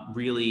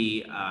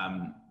 Really,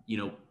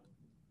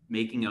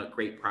 making a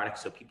great product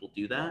so people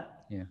do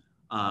that. Yeah.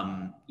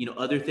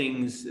 Other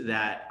things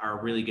that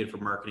are really good for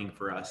marketing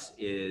for us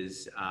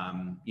is,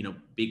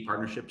 big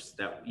partnerships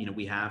that,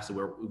 we have.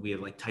 So we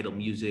have like Tidal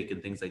Music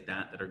and things like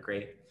that are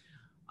great.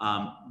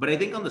 But I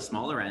think on the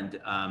smaller end,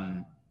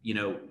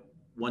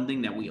 one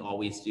thing that we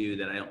always do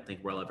that I don't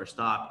think we'll ever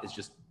stop is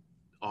just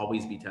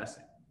always be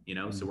testing,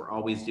 Mm-hmm. So we're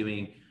always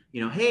doing,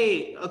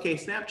 hey, okay,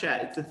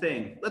 Snapchat, it's a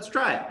thing. Let's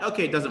try it.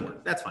 Okay, it doesn't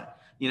work. That's fine.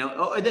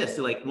 Or this,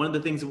 so like one of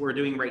the things that we're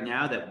doing right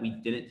now that we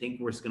didn't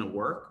think was going to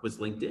work was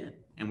LinkedIn.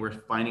 And we're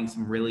finding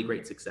some really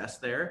great success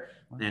there.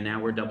 And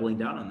now we're doubling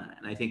down on that.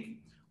 And I think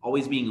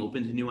always being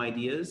open to new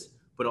ideas,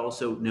 but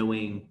also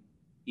knowing,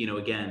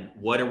 again,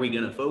 what are we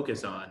going to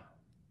focus on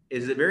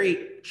is a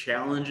very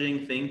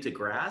challenging thing to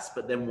grasp.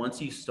 But then once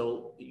you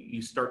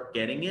start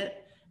getting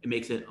it, it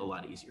makes it a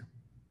lot easier.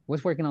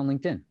 What's working on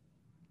LinkedIn?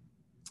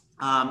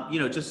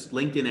 Just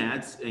LinkedIn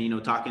ads,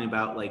 talking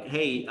about like,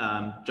 hey,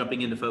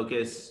 jumping into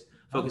focus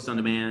on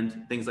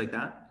demand, things like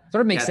that.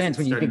 Sort of makes sense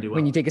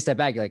when you take a step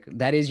back. You're like,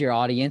 that is your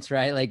audience,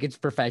 right? Like it's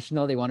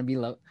professional. They want to be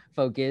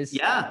focused.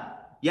 Yeah.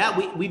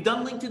 We've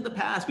done LinkedIn in the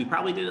past. We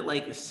probably did it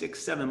like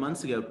 6-7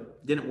 months ago.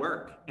 Didn't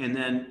work. And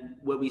then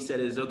what we said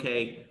is,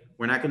 okay,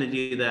 we're not going to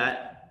do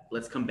that.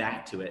 Let's come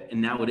back to it.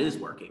 And now it is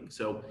working.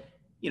 So,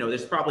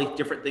 there's probably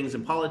different things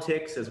in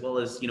politics as well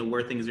as,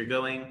 where things are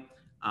going.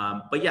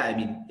 But yeah, I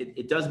mean,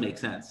 it does make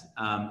sense.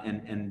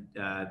 And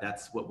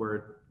that's what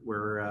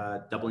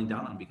we're doubling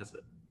down on because of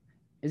it.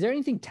 Is there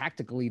anything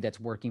tactically that's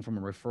working from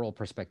a referral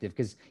perspective?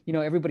 Because,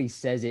 everybody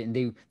says it and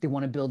they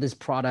want to build this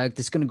product.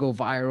 It's going to go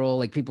viral.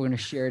 Like people are going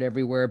to share it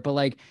everywhere. But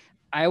like,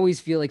 I always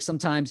feel like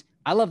sometimes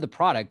I love the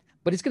product,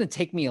 but it's going to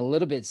take me a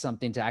little bit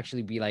something to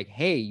actually be like,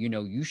 hey,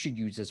 you should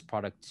use this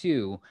product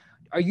too.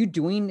 Are you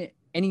doing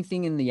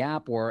anything in the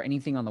app or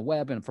anything on the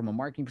web and from a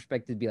marketing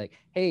perspective, be like,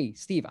 hey,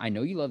 Steve, I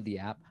know you love the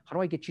app. How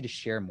do I get you to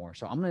share more?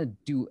 So I'm going to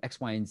do X,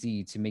 Y, and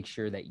Z to make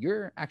sure that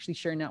you're actually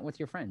sharing that with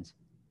your friends.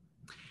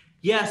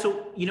 Yeah.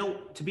 So,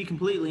 to be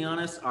completely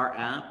honest, our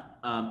app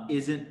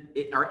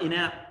our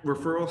in-app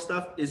referral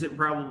stuff isn't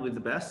probably the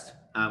best.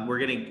 We're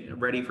getting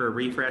ready for a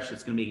refresh.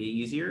 It's going to make it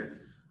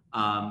easier.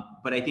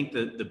 But I think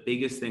the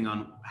biggest thing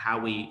on how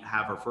we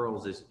have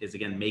referrals is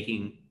again,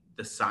 making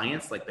the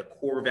science, like the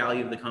core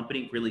value of the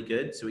company, really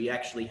good. So we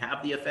actually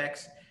have the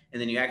effects,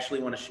 and then you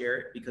actually want to share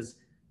it, because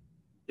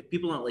if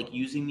people don't like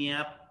using the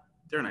app,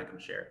 they're not going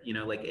to share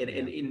it. Like,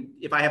 and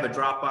if I have a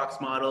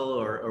Dropbox model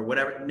or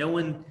whatever,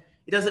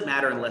 it doesn't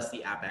matter unless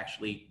the app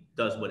actually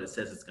does what it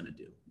says it's going to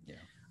do. Yeah.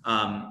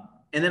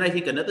 And then I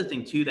think another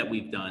thing too that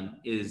we've done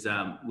is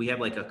we have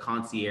like a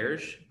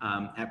concierge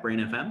at Brain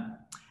FM.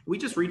 We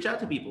just reach out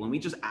to people and we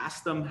just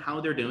ask them how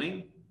they're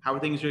doing, how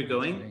things are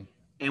going,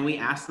 and we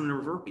ask them to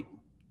refer people.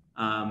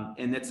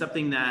 And that's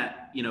something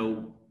that,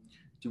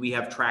 do we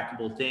have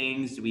trackable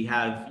things? Do we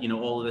have,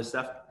 all of this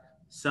stuff?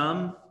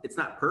 It's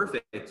not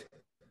perfect,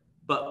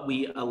 but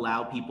we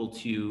allow people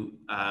to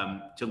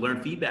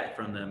learn feedback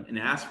from them and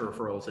ask for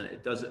referrals. And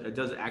it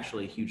does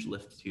actually a huge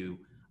lift to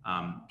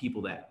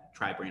people that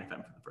try Brain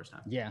FM for the first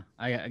time. Yeah,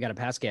 I got a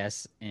past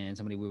guest and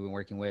somebody we've been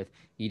working with.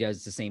 He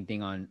does the same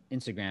thing on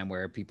Instagram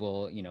where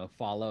people,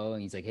 follow,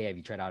 and he's like, hey, have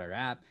you tried out our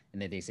app?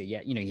 And then they say,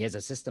 yeah, he has a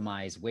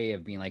systemized way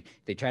of being like,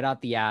 they tried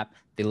out the app,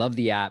 they love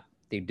the app,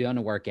 they've done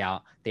a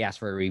workout, they ask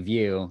for a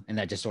review, and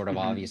that just sort of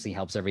obviously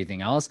helps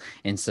everything else.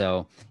 And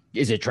so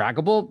is it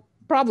trackable?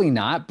 Probably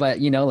not, but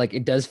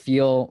it does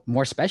feel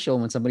more special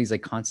when somebody's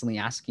like constantly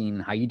asking,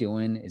 how you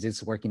doing? Is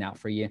this working out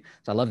for you?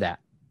 So I love that.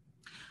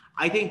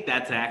 I think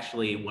that's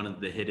actually one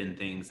of the hidden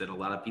things that a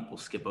lot of people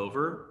skip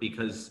over,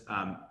 because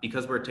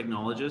we're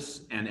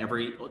technologists and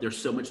there's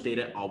so much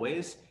data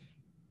always.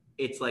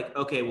 It's like,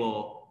 okay,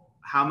 well,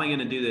 how am I going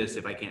to do this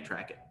if I can't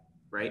track it?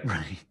 Right.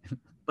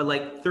 But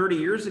like 30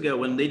 years ago,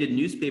 when they did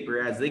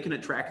newspaper ads, they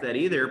couldn't track that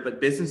either,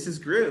 but businesses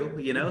grew,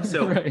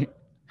 so right.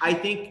 I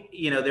think,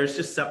 there's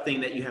just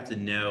something that you have to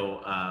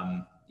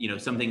know,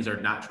 some things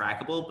are not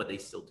trackable, but they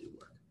still do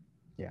work.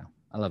 Yeah.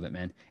 I love it,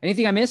 man.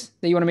 Anything I missed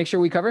that you want to make sure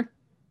we cover?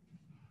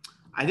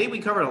 I think we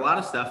covered a lot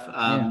of stuff.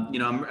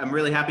 I'm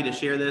really happy to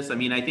share this. I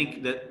mean, I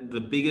think that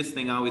the biggest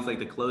thing I always like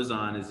to close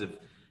on is if,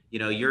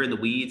 you're in the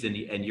weeds and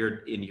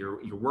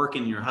you're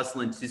working, you're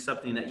hustling to do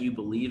something that you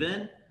believe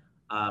in,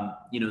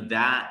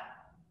 that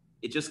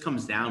it just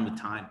comes down with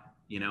time,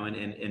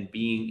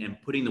 and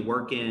putting the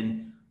work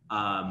in,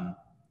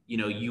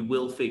 you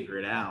will figure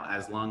it out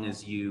as long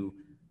as you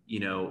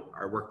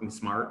are working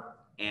smart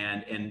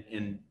and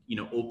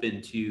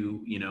open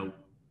to,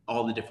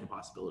 all the different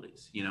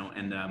possibilities,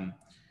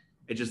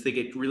 I just think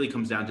it really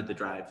comes down to the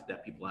drive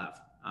that people have.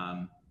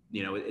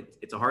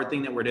 It's a hard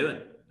thing that we're doing.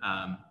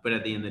 But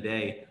at the end of the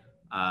day,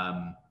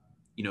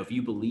 if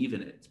you believe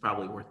in it, it's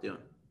probably worth doing.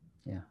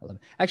 Yeah, I love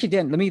it. Actually,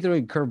 Dan, let me throw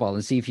you a curveball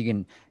and see if you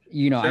can,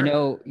 sure. I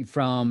know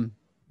from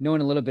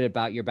knowing a little bit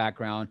about your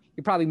background,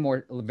 you're probably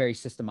very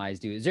systemized,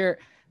 dude.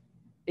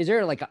 Is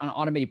there like an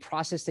automated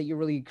process that you're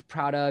really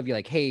proud of? You're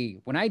like, hey,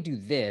 when I do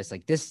this,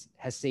 like this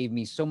has saved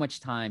me so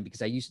much time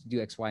because I used to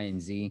do X, Y, and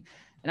Z.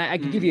 And I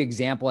could give you an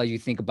example as you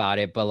think about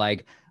it, but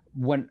like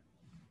when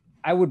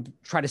I would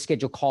try to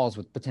schedule calls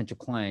with potential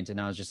clients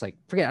and I was just like,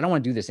 forget it, I don't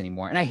want to do this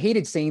anymore. And I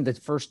hated saying the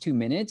first 2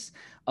 minutes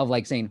of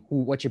like saying,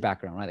 what's your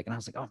background? Right? And I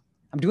was like, oh,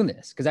 I'm doing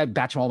this because I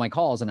batch all my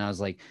calls. And I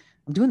was like,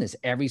 I'm doing this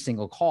every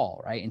single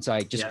call. Right. And so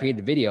I just created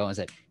a video and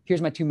said,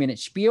 here's my 2-minute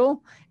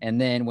spiel. And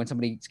then when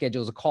somebody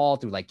schedules a call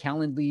through like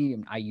Calendly,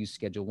 and I use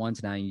Schedule Once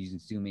and now I'm using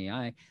Zoom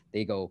AI,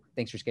 they go,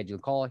 thanks for scheduling a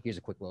call. Here's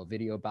a quick little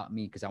video about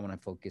me because I want to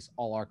focus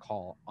all our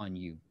call on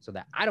you so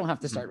that I don't have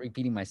to start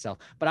repeating myself.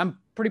 But I'm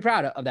pretty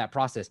proud of that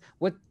process.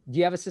 Do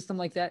you have a system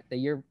like that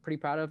you're pretty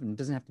proud of? And it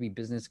doesn't have to be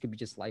business, it could be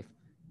just life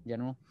in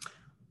general.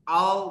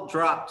 I'll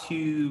drop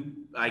 2,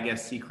 I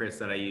guess, secrets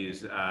that I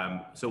use.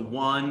 So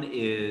one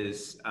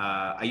is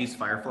I use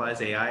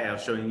Firefly's AI. I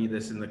was showing you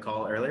this in the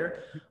call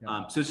earlier.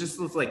 So it's just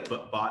this like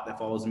bot that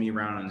follows me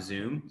around on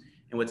Zoom.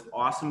 And what's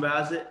awesome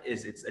about it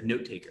is it's a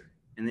note taker.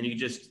 And then you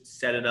just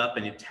set it up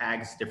and it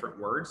tags different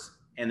words.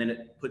 And then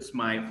it puts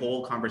my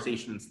whole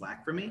conversation in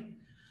Slack for me.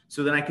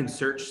 So then I can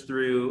search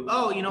through,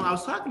 I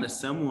was talking to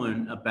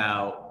someone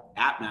about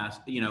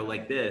AppMaster,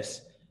 like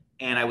this,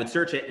 and I would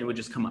search it and it would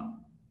just come up.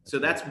 So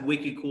that's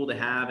wicked cool to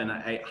have. And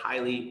I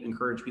highly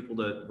encourage people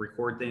to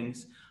record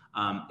things.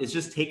 It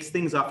just takes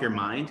things off your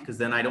mind because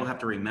then I don't have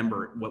to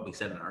remember what we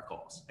said in our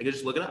calls. I can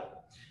just look it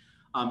up.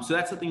 So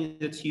that's something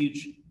that's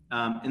huge.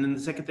 And then the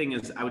second thing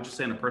is I would just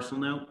say on a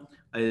personal note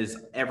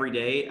is every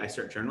day I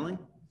start journaling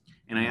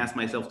and I ask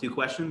myself 2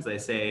 questions. I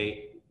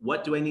say,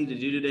 what do I need to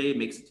do today to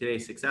make today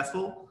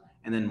successful?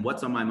 And then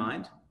what's on my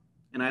mind?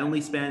 And I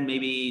only spend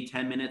maybe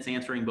 10 minutes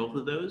answering both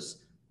of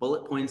those,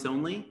 bullet points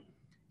only.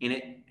 And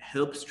it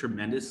helps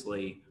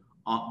tremendously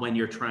when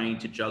you're trying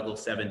to juggle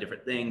 7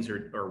 different things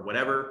or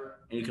whatever.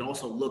 And you can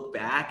also look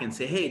back and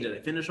say, hey, did I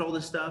finish all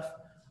this stuff?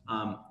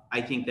 I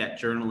think that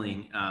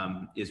journaling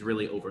is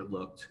really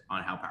overlooked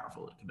on how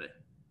powerful it can be.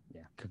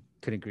 Yeah,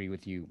 could agree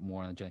with you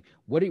more on journaling.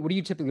 What do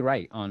you typically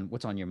write on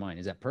what's on your mind?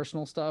 Is that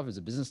personal stuff? Is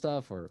it business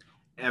stuff or?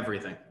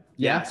 Everything.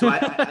 Yeah. So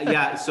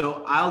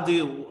so I'll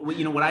do,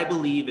 what I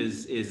believe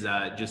is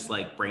just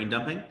like brain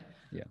dumping.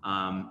 Yeah.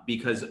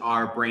 Because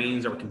our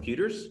brains are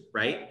computers,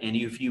 right? And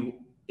if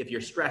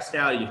you're stressed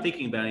out, you're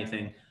thinking about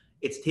anything,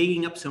 it's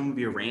taking up some of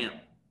your RAM.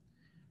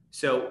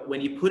 So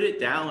when you put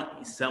it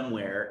down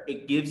somewhere,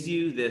 it gives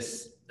you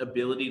this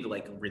ability to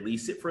like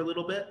release it for a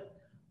little bit.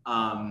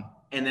 And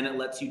then it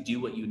lets you do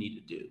what you need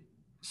to do.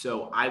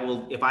 So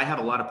if I have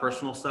a lot of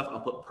personal stuff,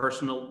 I'll put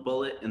personal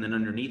bullet, and then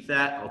underneath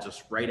that, I'll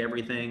just write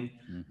everything,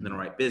 and then I'll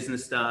write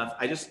business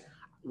stuff.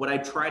 What I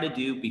try to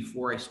do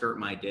before I start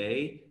my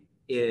day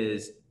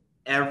is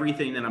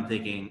everything that I'm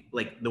thinking,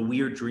 like the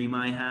weird dream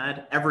I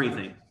had,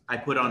 everything I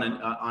put on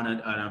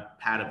a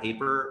pad of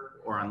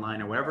paper or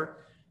online or whatever.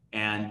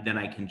 And then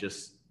I can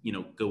just,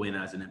 go in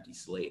as an empty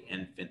slate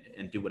and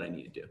do what I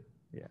need to do.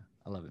 Yeah,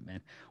 I love it, man.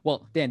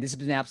 Well, Dan, this has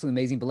been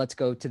absolutely amazing, but let's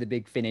go to the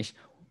big finish.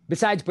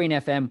 Besides Brain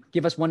FM,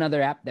 give us one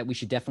other app that we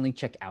should definitely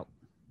check out.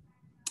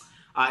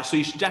 So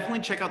you should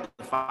definitely check out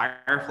the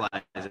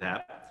Fireflies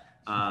app.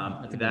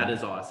 That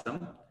is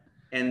awesome.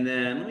 And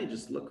then let me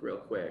just look real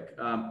quick.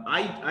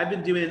 I've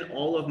been doing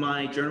all of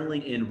my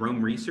journaling in Roam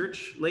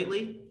Research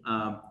lately.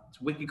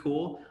 It's wicked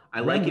cool. I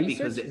like it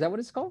because is that what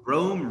it's called?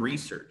 Roam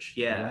Research.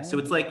 Yeah. Right. So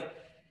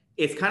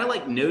it's kind of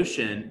like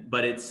Notion,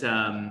 but it's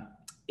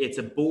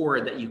a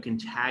board that you can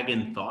tag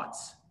in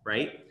thoughts,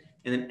 right?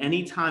 And then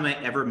anytime I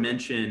ever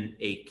mention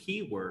a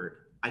keyword,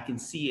 I can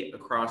see it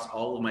across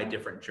all of my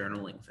different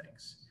journaling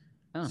things.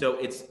 Oh. So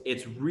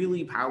it's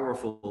really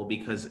powerful,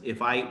 because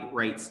if I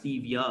write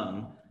Steve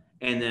Young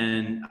and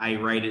then I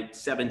write it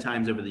 7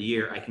 times over the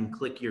year, I can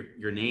click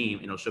your name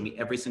and it'll show me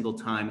every single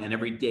time and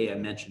every day I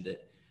mentioned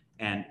it.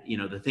 And,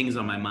 the things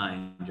on my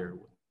mind, or,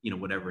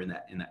 whatever in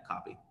that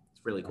copy. It's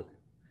really cool.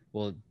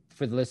 Well,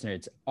 for the listener,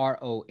 it's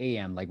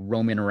ROAM, like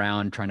roaming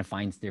around trying to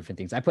find different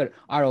things. I put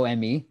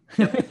ROME.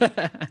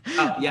 Yep.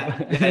 Oh,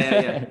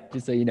 yeah.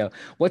 Just so you know.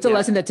 What's a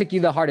lesson that took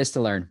you the hardest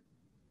to learn?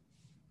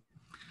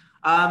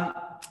 I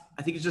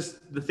think it's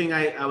just the thing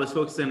I was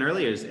focused on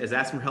earlier is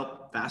asking for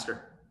help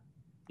faster.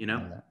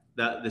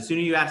 The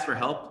sooner you ask for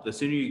help, the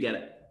sooner you get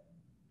it.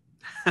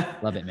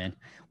 Love it, man.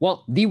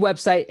 Well, the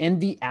website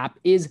and the app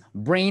is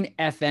Brain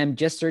FM.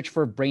 Just search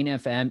for Brain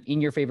FM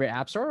in your favorite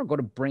app store, or go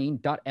to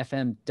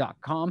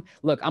brain.fm.com.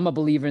 Look, I'm a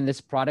believer in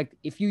this product.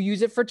 If you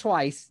use it for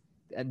twice,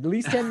 at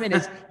least 10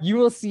 minutes, you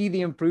will see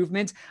the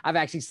improvements. I've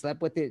actually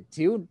slept with it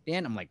too.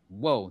 And I'm like,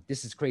 whoa,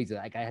 this is crazy.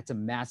 Like, I had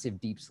some massive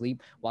deep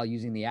sleep while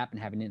using the app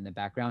and having it in the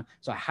background.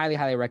 So I highly,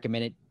 highly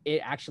recommend it. It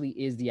actually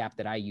is the app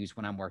that I use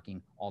when I'm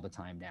working all the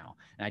time now.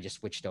 And I just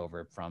switched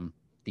over from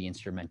the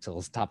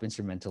top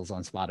instrumentals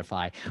on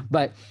Spotify.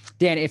 But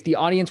Dan, if the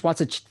audience wants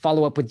to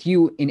follow up with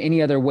you in any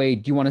other way,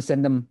 do you want to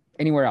send them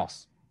anywhere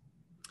else?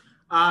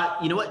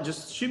 You know what?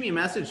 Just shoot me a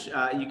message.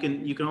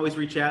 You can always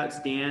reach out.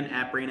 It's Dan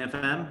at Brain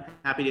FM.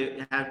 Happy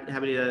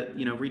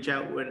to reach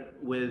out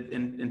with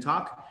and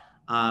talk.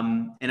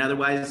 And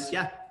otherwise,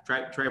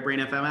 try Brain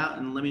FM out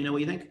and let me know what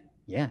you think.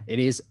 Yeah, it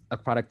is a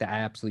product that I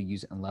absolutely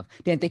use and love.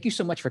 Dan, thank you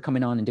so much for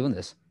coming on and doing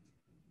this.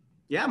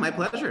 Yeah, my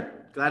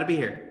pleasure. Glad to be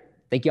here.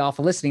 Thank you all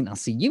for listening. I'll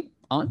see you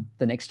on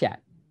the next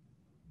chat.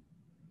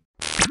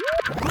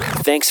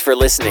 Thanks for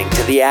listening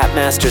to the App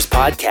Masters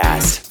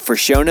podcast. For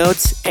show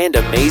notes and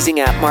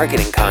amazing app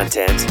marketing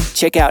content,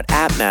 check out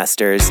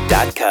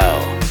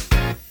appmasters.co.